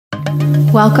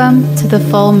Welcome to the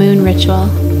full moon ritual,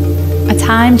 a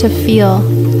time to feel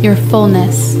your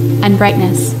fullness and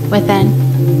brightness within.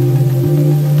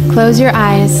 Close your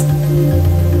eyes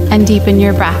and deepen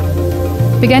your breath.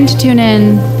 Begin to tune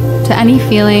in to any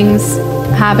feelings,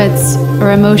 habits,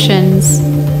 or emotions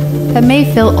that may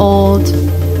feel old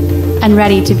and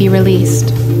ready to be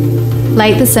released.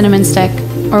 Light the cinnamon stick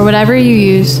or whatever you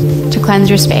use to cleanse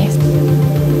your space,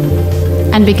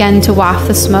 and begin to waft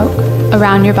the smoke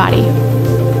around your body.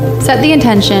 Set the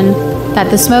intention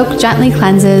that the smoke gently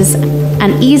cleanses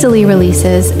and easily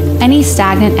releases any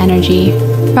stagnant energy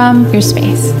from your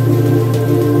space.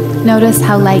 Notice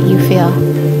how light you feel.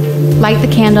 Light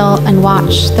the candle and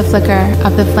watch the flicker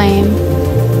of the flame.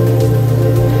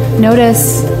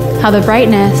 Notice how the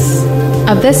brightness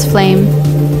of this flame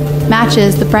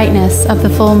matches the brightness of the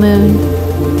full moon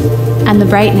and the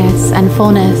brightness and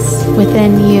fullness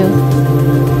within you.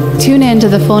 Tune in to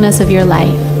the fullness of your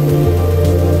life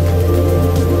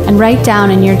and write down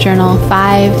in your journal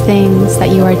 5 things that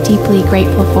you are deeply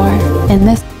grateful for in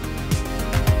this.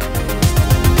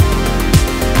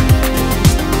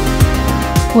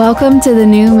 Welcome to the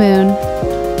new moon.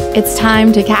 It's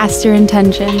time to cast your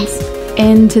intentions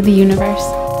into the universe.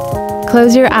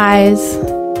 Close your eyes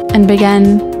and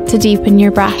begin to deepen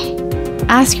your breath.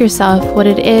 Ask yourself what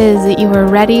it is that you are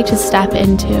ready to step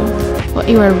into, what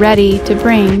you are ready to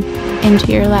bring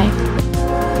into your life.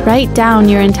 Write down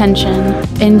your intention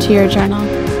into your journal.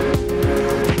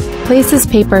 Place this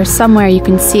paper somewhere you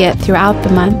can see it throughout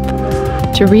the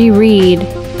month to reread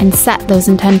and set those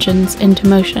intentions into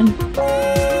motion.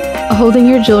 Holding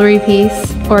your jewelry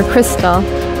piece or crystal,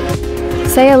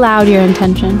 say aloud your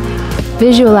intention,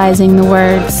 visualizing the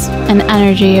words and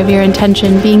energy of your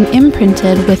intention being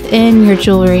imprinted within your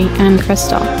jewelry and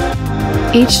crystal.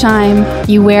 Each time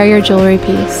you wear your jewelry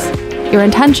piece, your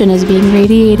intention is being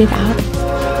radiated out.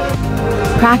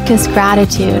 Practice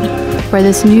gratitude for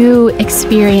this new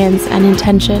experience and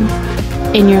intention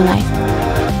in your life.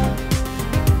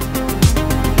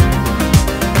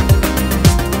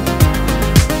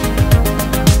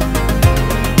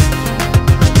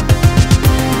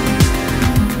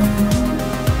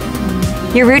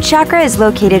 Your root chakra is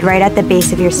located right at the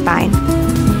base of your spine.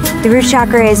 The root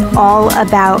chakra is all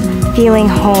about feeling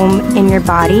home in your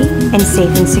body and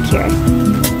safe and secure.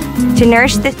 To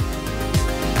nourish this